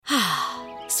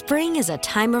Spring is a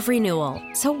time of renewal,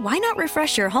 so why not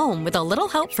refresh your home with a little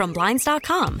help from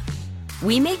Blinds.com?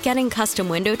 We make getting custom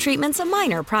window treatments a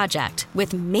minor project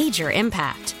with major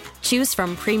impact. Choose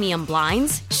from premium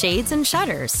blinds, shades, and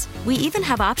shutters. We even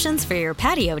have options for your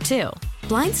patio, too.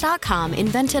 Blinds.com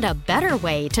invented a better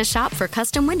way to shop for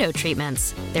custom window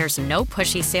treatments. There's no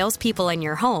pushy salespeople in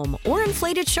your home or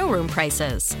inflated showroom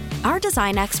prices. Our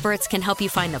design experts can help you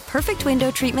find the perfect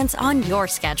window treatments on your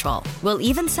schedule. We'll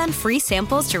even send free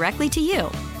samples directly to you.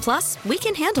 Plus, we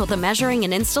can handle the measuring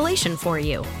and installation for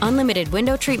you. Unlimited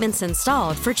window treatments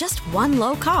installed for just one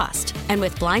low cost. And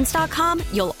with Blinds.com,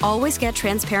 you'll always get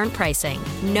transparent pricing.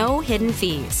 No hidden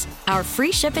fees. Our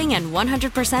free shipping and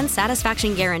 100%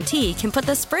 satisfaction guarantee can put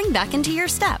the spring back into your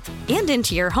step and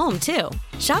into your home, too.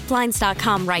 Shop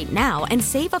Blinds.com right now and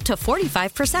save up to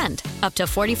 45%. Up to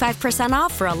 45%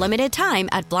 off for a limited time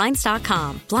at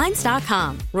Blinds.com.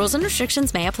 Blinds.com. Rules and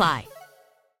restrictions may apply.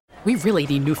 We really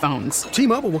need new phones.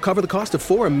 T-Mobile will cover the cost of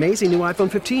 4 amazing new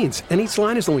iPhone 15s, and each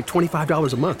line is only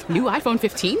 $25 a month. New iPhone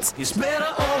 15s? It's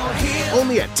better over here.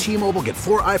 Only at T-Mobile, get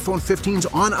 4 iPhone 15s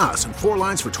on us and 4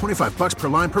 lines for $25 per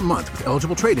line per month with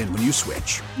eligible trade-in when you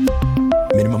switch.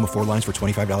 Minimum of 4 lines for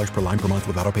 $25 per line per month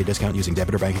with autopay discount using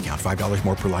debit or bank account. $5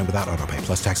 more per line without autopay,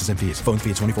 plus taxes and fees. Phone fee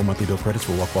at 24 monthly bill credits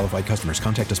for well-qualified customers.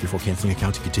 Contact us before canceling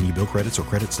account to continue bill credits or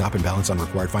credit stop and balance on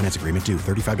required finance agreement due.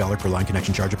 $35 per line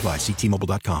connection charge applies. See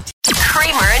T-Mobile.com.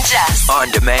 Kramer and Jess.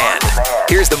 On demand.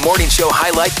 Here's the morning show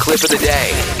highlight clip of the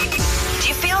day. Do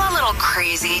you feel a little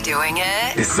crazy doing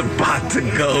it? It's about to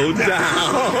go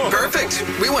down. Perfect.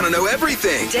 We want to know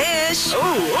everything. Dish.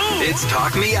 It's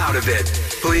Talk Me Out of It.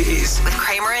 Please. With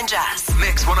Kramer and Jess.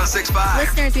 Mix 106.5.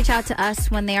 Listeners reach out to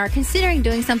us when they are considering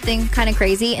doing something kind of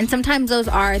crazy, and sometimes those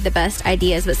are the best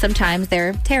ideas, but sometimes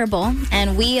they're terrible,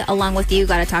 and we, along with you,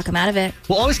 got to talk them out of it.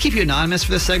 We'll always keep you anonymous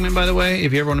for this segment, by the way,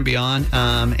 if you ever want to be on,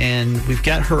 and we've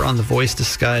got her on the voice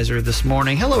disguiser this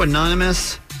morning. Hello,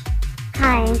 Anonymous.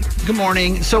 Hi. Good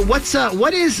morning. So what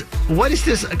is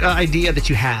this idea that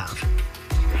you have?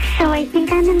 So I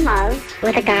think I'm in love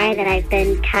with a guy that I've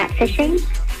been catfishing,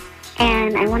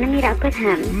 and I want to meet up with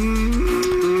him.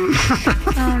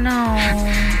 Oh, no.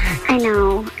 I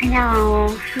know.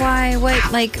 Why?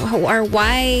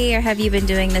 Why have you been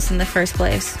doing this in the first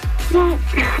place? Well,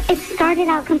 it started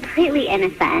out completely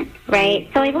innocent, right?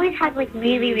 So I've always had,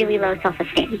 really, really low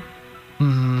self-esteem.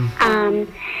 Mm-hmm.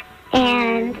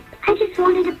 And I just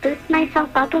wanted to boost myself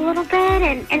up a little bit,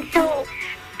 and so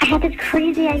I had this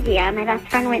crazy idea. My best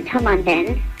friend went to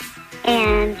London,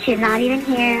 and she's not even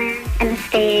here in the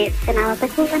States, and I was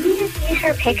like, well, let me just use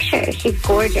her picture. She's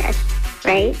gorgeous,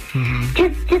 right? Mm-hmm.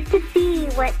 Just to see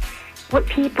what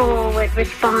people would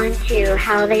respond to,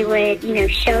 how they would,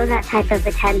 show that type of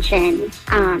attention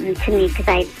to me, because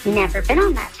I've never been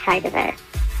on that side of it.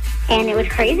 And it was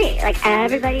crazy.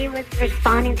 Everybody was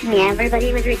responding to me.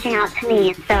 Everybody was reaching out to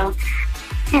me. And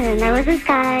then there was this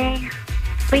guy.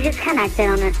 We just connected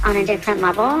on a different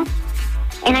level.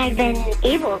 And I've been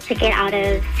able to get out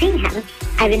of seeing him.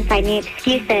 I've been finding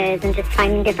excuses and just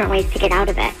finding different ways to get out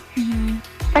of it. Mm-hmm.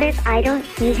 But if I don't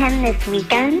see him this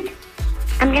weekend,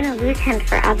 I'm going to lose him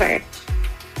forever.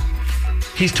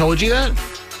 He's told you that?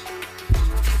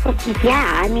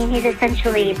 Yeah, he's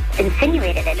essentially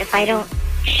insinuated it. If I don't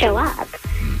show up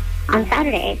on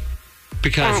Saturday.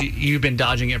 Because you've been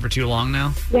dodging it for too long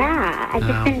now? Yeah, I've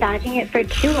just been dodging it for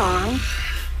too long.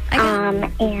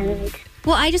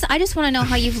 Well, I just want to know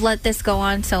how you've let this go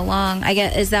on so long. I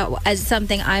guess is that as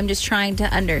something I'm just trying to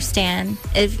understand.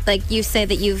 If you say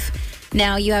that you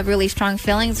have really strong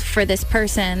feelings for this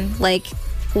person,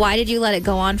 why did you let it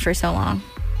go on for so long?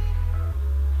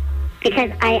 Because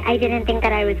I didn't think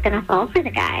that I was going to fall for the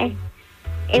guy.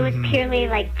 It was purely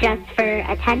just for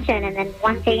attention, and then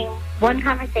one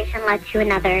conversation led to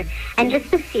another, and just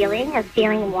the feeling of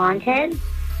feeling wanted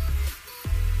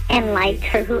and liked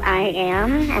for who I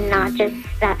am, and not just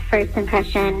that first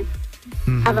impression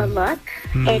of a look.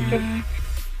 It just,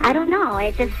 I don't know,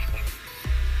 it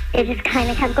just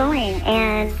kind of kept going,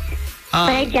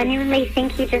 but I genuinely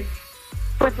think he just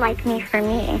would like me for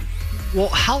me. Well,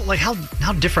 how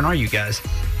different are you guys?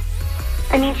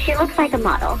 She looks like a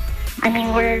model.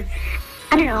 We're,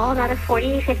 about a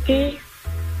 40, 50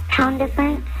 pound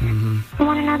difference from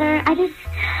one another. I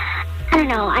don't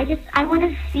know. I want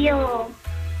to feel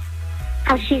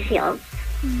how she feels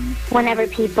whenever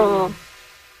people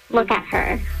look at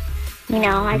her.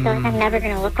 I feel like I'm never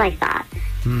going to look like that.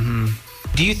 Mm-hmm.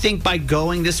 Do you think by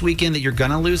going this weekend that you're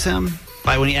going to lose him?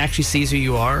 By when he actually sees who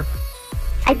you are?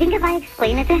 I think if I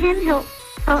explain it to him, he'll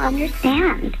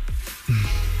understand.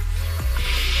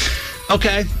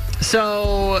 Okay.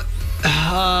 So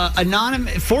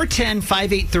Anonymous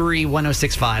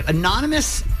 410-583-1065.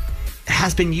 Anonymous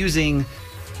has been using.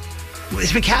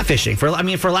 It's been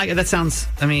catfishing that sounds.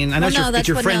 I know it's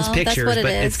your friend's pictures, but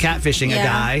it's catfishing a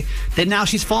guy that now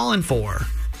she's fallen for,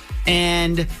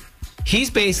 and he's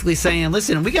basically saying,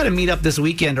 "Listen, we got to meet up this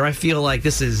weekend, or I feel like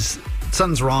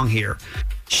something's wrong here."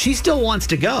 She still wants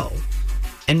to go,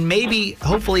 and maybe,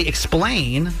 hopefully,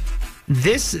 explain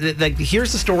this. Like,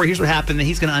 here's the story. Here's what happened. That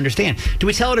he's going to understand. Do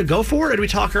we tell her to go for it, or do we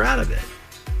talk her out of it?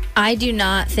 I do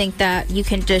not think that you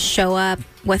can just show up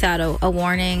without a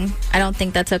warning. I don't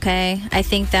think that's okay. I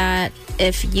think that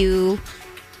I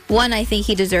think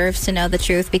he deserves to know the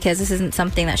truth because this isn't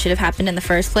something that should have happened in the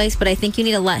first place. But I think you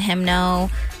need to let him know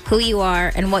who you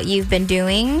are and what you've been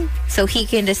doing so he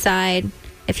can decide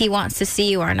if he wants to see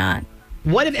you or not.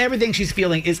 What if everything she's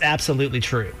feeling is absolutely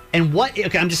true? And I'm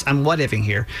what-ifing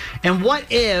here. And what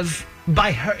if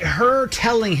by her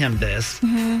telling him this,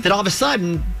 that all of a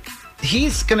sudden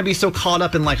he's going to be so caught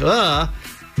up in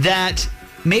that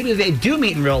maybe they do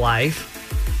meet in real life,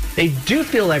 they do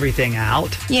feel everything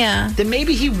out. Yeah. Then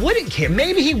maybe he wouldn't care.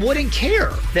 Maybe he wouldn't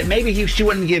care. That maybe she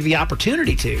wouldn't give the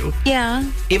opportunity to. Yeah.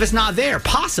 If it's not there,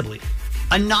 possibly.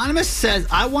 Anonymous says,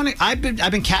 I've been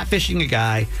catfishing a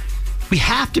guy. We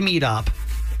have to meet up.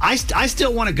 I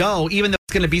still want to go, even though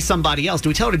it's going to be somebody else. Do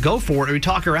we tell her to go for it, or do we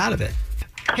talk her out of it?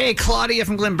 Hey, Claudia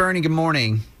from Glen Burnie, good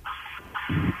morning.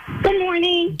 Good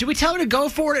morning. Do we tell her to go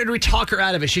for it, or do we talk her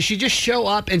out of it? Should she just show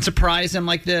up and surprise him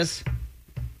like this?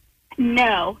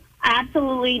 No,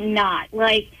 absolutely not.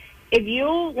 Like, if you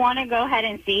want to go ahead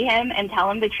and see him and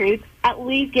tell him the truth, at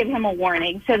least give him a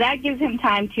warning. So that gives him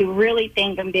time to really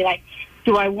think and be like,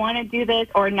 do I want to do this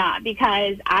or not?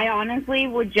 Because I honestly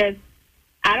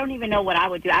I don't even know what I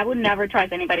would do. I would never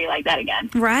trust anybody like that again.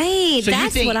 Right. So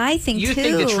that's what I think, too. You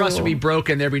think the trust would be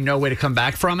broken, there'd be no way to come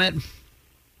back from it?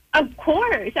 Of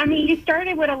course. I mean, you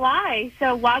started with a lie,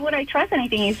 so why would I trust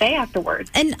anything you say afterwards?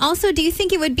 And also, do you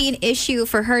think it would be an issue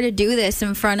for her to do this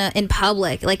in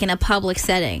public, like in a public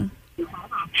setting?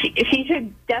 She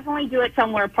should definitely do it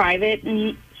somewhere private,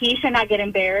 and he should not get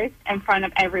embarrassed in front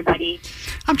of everybody.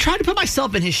 I'm trying to put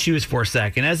myself in his shoes for a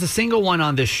second. As a single one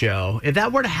on this show, if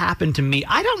that were to happen to me,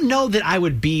 I don't know that I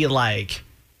would be,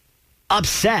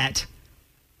 upset.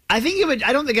 I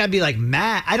don't think I'd be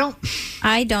mad. I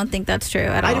don't think that's true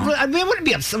at all. I wouldn't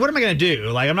be upset. What am I going to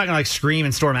do? I'm not going to scream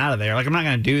and storm out of there. I'm not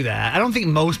going to do that. I don't think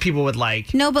most people would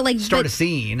start a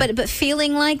scene. But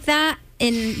feeling like that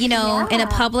in a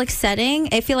public setting,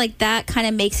 I feel like that kind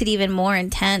of makes it even more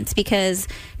intense because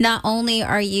not only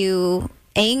are you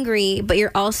angry, but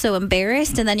you're also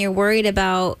embarrassed, and then you're worried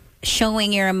about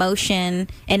showing your emotion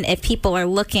and if people are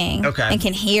looking and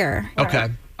can hear. Okay.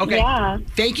 Yeah.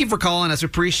 Thank you for calling us.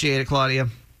 Appreciate it, Claudia.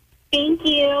 Thank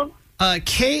you.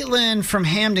 Caitlin from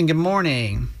Hamden, good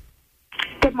morning.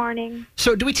 Good morning.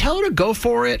 So do we tell her to go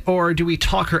for it, or do we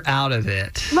talk her out of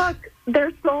it? Look,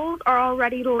 their souls are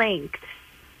already linked.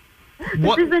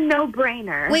 This is a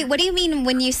no-brainer. Wait, what do you mean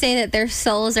when you say that their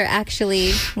souls are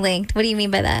actually linked? What do you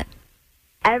mean by that?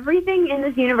 Everything in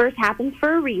this universe happens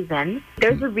for a reason.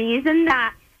 There's a reason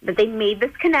that they made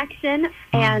this connection,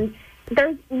 and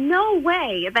there's no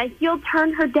way that he'll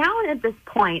turn her down at this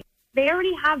point. They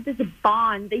already have this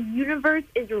bond. The universe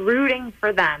is rooting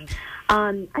for them.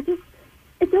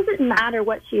 It doesn't matter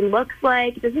what she looks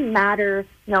like. It doesn't matter,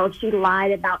 if she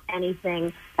lied about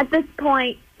anything. At this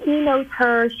point, he knows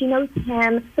her. She knows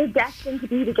him. They're destined to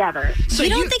be together. So you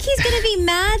don't think he's going to be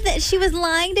mad that she was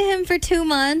lying to him for 2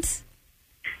 months?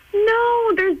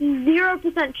 No, there's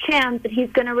 0% chance that he's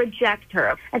going to reject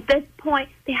her. At this point,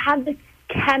 they have this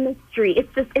chemistry. It's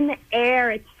just in the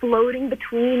air. It's floating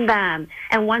between them.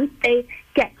 And once they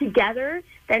get together,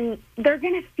 then they're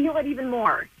going to feel it even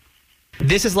more.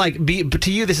 This is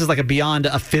to you, this is beyond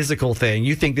a physical thing.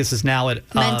 You think this is now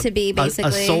meant to be, basically.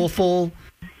 A soulful.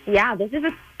 Yeah, this is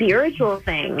a spiritual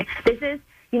thing. This is,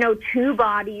 two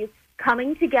bodies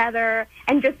coming together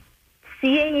and just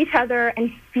seeing each other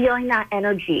and feeling that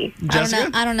energy. Jessica?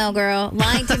 I don't know, girl.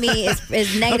 Lying to me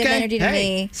is negative energy to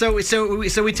me. So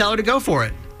we tell her to go for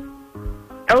it.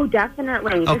 Oh,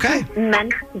 definitely. Okay. This is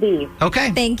meant to be.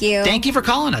 Okay. Thank you. Thank you for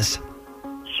calling us.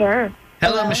 Sure.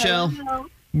 Hello, Michelle. Hello.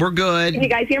 We're good. Can you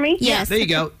guys hear me? Yes. There you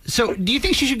go. So do you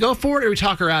think she should go for it, or we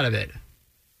talk her out of it?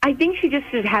 I think she just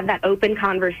should have that open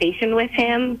conversation with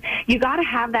him. You got to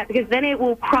have that because then it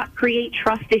will create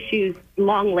trust issues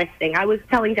long listing. I was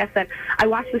telling Jess that I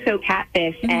watched the show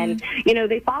Catfish, and,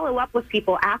 they follow up with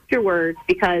people afterwards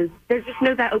because there's just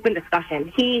no that open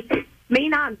discussion. He may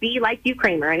not be like you,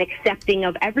 Kramer, and accepting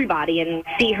of everybody and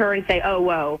see her and say, oh,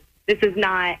 whoa, this is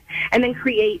not, and then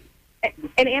create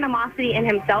an animosity in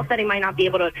himself that he might not be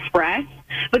able to express,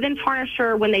 but then tarnish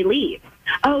her when they leave.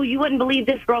 Oh, you wouldn't believe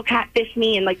this girl catfished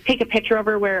me, and like take a picture of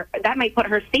her where that might put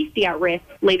her safety at risk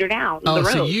later down the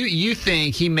road. So you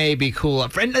think he may be cool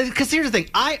up front? Because here's the thing,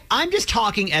 I'm just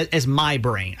talking as my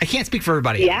brain. I can't speak for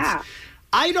everybody else.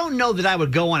 I don't know that I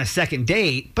would go on a second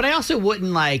date, but I also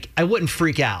wouldn't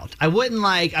freak out. I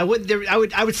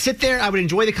would sit there, I would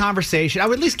enjoy the conversation. I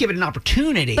would at least give it an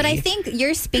opportunity. But I think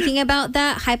you're speaking about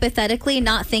that hypothetically,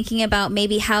 not thinking about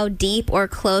maybe how deep or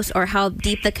close or how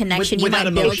deep the connection you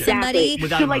might build somebody.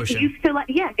 Without emotion.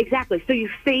 Exactly. So you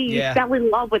say you fell in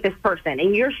love with this person,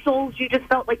 and your souls, you just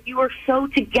felt like you were so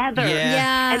together.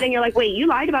 Yeah. And then you're like, wait, you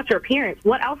lied about your appearance.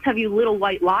 What else have you little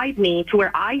white lied me to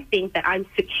where I think that I'm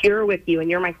secure with you and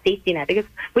you're my safety net? Because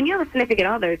when you have a significant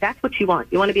other, that's what you want.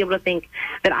 You want to be able to think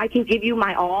that I can give you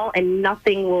my all and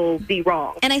nothing will be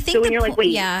wrong. And I think so when you're like,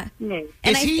 wait, no.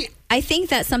 And I think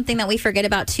that's something that we forget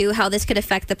about too, how this could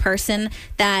affect the person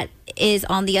that is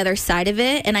on the other side of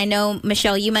it. And I know,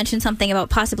 Michelle, you mentioned something about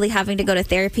possibly having to go to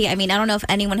therapy. I mean, I don't know if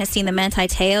anyone has seen the Manti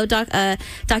Te'o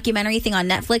documentary thing on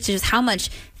Netflix, just how much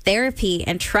therapy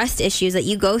and trust issues that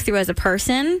you go through as a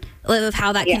person, of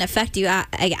how that can affect you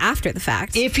after the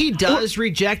fact. If he does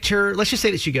reject her, let's just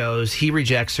say that he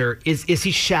rejects her, is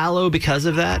he shallow because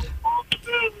of that?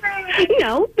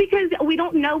 No, because we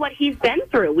don't know what he's been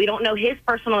through. We don't know his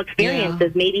personal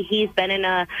experiences. Yeah. Maybe he's been in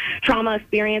a trauma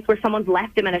experience where someone's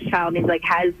left him as a child and he's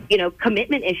has,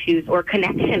 commitment issues or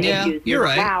connection issues. You're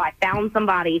right. Wow, I found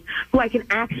somebody who I can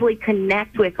actually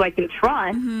connect with, who I can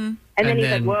trust. Mm-hmm. And then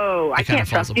he's like, whoa, I can't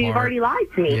trust you. You've already lied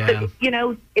to me. Yeah.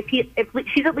 So, if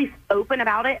she's at least open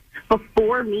about it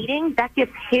before meeting, that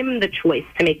gives him the choice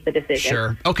to make the decision.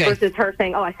 Sure. Okay. Versus her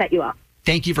saying, oh, I set you up.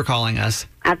 Thank you for calling us.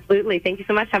 Absolutely. Thank you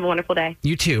so much. Have a wonderful day.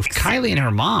 You too. Kylie and her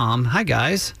mom. Hi,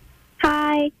 guys.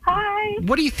 Hi.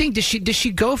 What do you think? Does she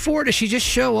go for it? Does she just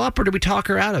show up, or do we talk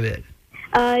her out of it?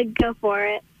 Go for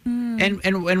it.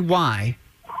 And why?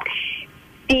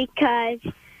 Because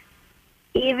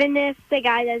even if the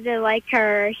guy doesn't like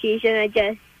her, she's going to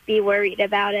just be worried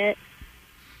about it.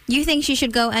 You think she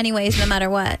should go anyways, no matter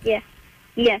what? Yeah.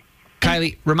 Yes.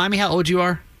 Kylie, remind me how old you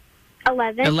are?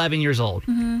 11. 11 years old.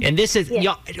 Mm-hmm. And this is,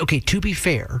 okay, to be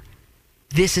fair,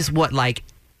 this is what,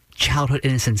 childhood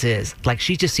innocence is.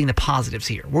 She's just seeing the positives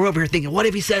here. We're over here thinking, what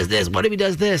if he says this? What if he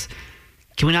does this?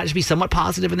 Can we not just be somewhat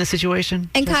positive in this situation?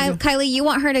 And Kylie, you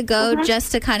want her to go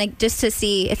just to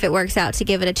see if it works out, to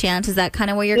give it a chance. Is that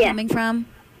kind of where you're coming from?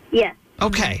 Yes.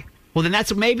 Okay. Well, then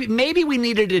that's maybe we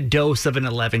needed a dose of an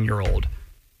 11-year-old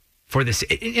for this,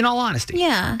 in all honesty.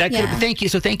 Yeah. Thank you.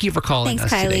 So thank you for calling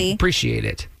us Kylie. today. Appreciate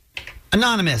it.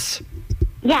 Anonymous.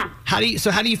 Yeah. How do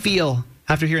you feel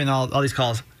after hearing all these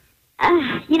calls?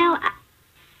 I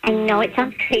know it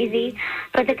sounds crazy,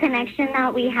 but the connection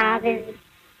that we have is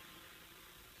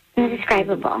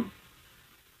indescribable.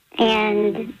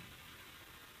 And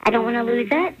I don't want to lose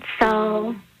it,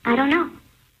 so I don't know.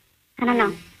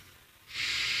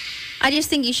 I just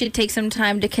think you should take some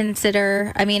time to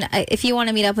consider. I mean, if you want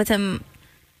to meet up with him,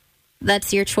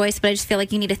 that's your choice, but I just feel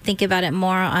like you need to think about it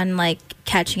more on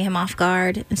catching him off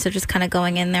guard instead of just kind of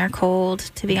going in there cold,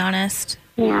 to be honest.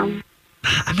 Yeah.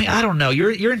 I mean, I don't know.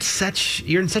 You're in such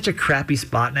a crappy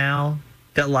spot now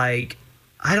that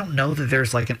I don't know that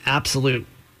there's an absolute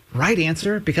right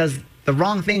answer, because the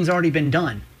wrong thing's already been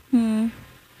done.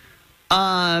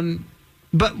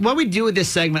 But what we do with this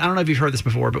segment, I don't know if you've heard this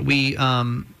before, but we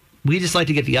just like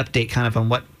to get the update kind of on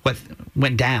what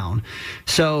went down.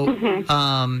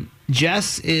 So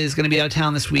Jess is going to be out of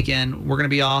town this weekend. We're going to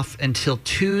be off until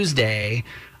Tuesday.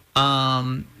 We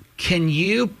don't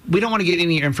want to get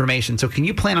any information, so can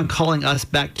you plan on calling us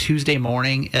back Tuesday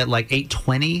morning at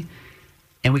 8:20,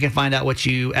 and we can find out what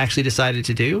you actually decided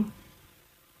to do?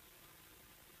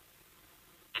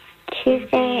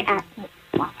 Tuesday at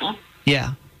 8:20.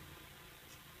 Yeah.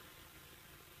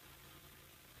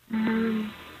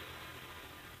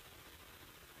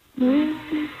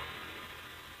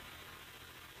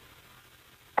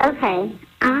 Okay.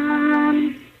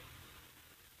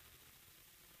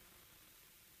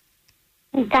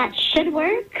 That should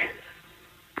work.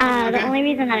 The only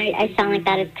reason that I sound like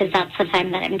that is because that's the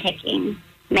time that I'm taking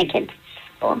my kids to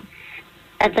school.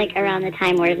 That's around the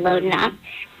time we're loading up.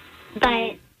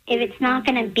 But if it's not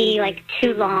going to be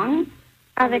too long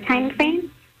of a time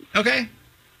frame. Okay.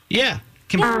 Yeah.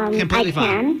 Completely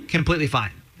fine. Completely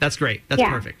fine. That's great. That's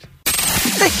perfect.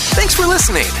 Hey, thanks for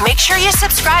listening. Make sure you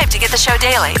subscribe to get the show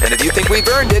daily. And if you think we've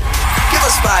earned it, give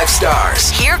us 5 stars.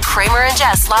 Hear Kramer and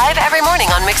Jess live every morning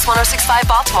on Mix 106.5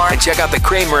 Baltimore. And check out the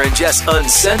Kramer and Jess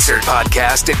Uncensored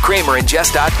podcast at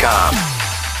kramerandjess.com.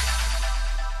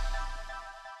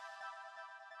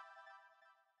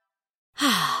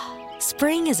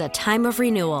 Spring is a time of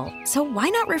renewal, so why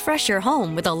not refresh your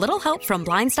home with a little help from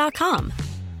Blinds.com?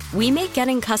 We make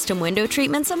getting custom window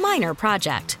treatments a minor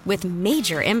project with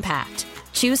major impact.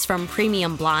 Choose from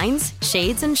premium blinds,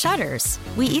 shades, and shutters.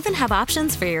 We even have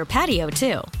options for your patio,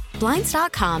 too.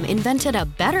 Blinds.com invented a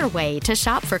better way to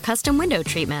shop for custom window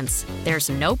treatments. There's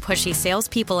no pushy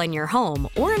salespeople in your home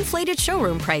or inflated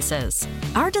showroom prices.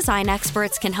 Our design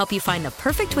experts can help you find the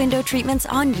perfect window treatments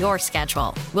on your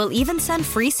schedule. We'll even send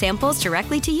free samples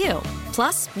directly to you.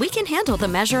 Plus, we can handle the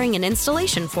measuring and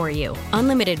installation for you.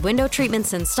 Unlimited window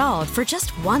treatments installed for just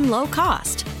one low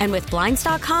cost. And with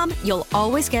Blinds.com, you'll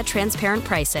always get transparent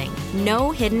pricing.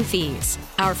 No hidden fees.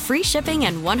 Our free shipping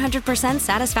and 100%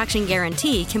 satisfaction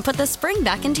guarantee can put the spring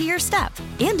back into your step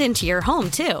and into your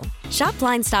home, too. Shop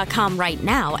Blinds.com right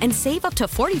now and save up to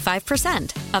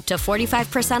 45%. Up to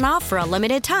 45% off for a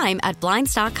limited time at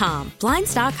Blinds.com.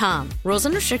 Blinds.com. Rules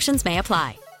and restrictions may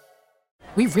apply.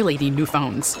 We really need new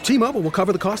phones. T-Mobile will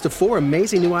cover the cost of 4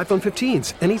 amazing new iPhone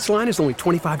 15s, and each line is only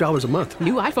 $25 a month.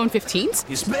 New iPhone 15s?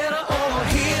 It's better over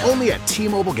here. Only at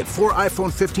T-Mobile, get 4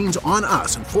 iPhone 15s on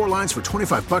us and 4 lines for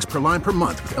 $25 per line per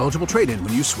month with eligible trade-in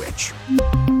when you switch.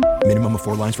 Minimum of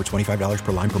 4 lines for $25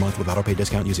 per line per month with autopay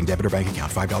discount using debit or bank account.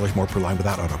 $5 more per line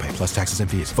without autopay, plus taxes and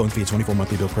fees. Phone fee at 24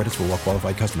 monthly bill credits for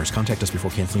well-qualified customers. Contact us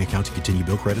before canceling account to continue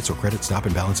bill credits or credit stop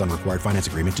and balance on required finance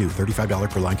agreement due. $35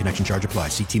 per line connection charge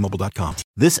applies. See T-Mobile.com.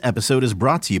 This episode is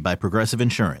brought to you by Progressive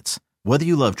Insurance. Whether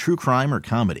you love true crime or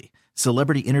comedy,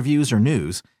 celebrity interviews or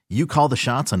news, you call the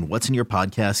shots on what's in your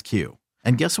podcast queue.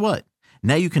 And guess what?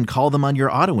 Now you can call them on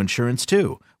your auto insurance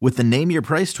too with the Name Your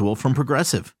Price tool from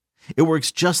Progressive. It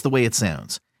works just the way it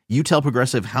sounds. You tell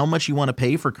Progressive how much you want to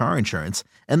pay for car insurance,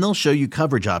 and they'll show you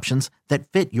coverage options that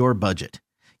fit your budget.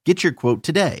 Get your quote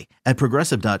today at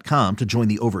Progressive.com to join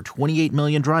the over 28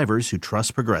 million drivers who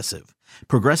trust Progressive.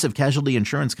 Progressive Casualty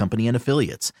Insurance Company and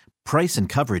Affiliates. Price and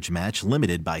coverage match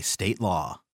limited by state law.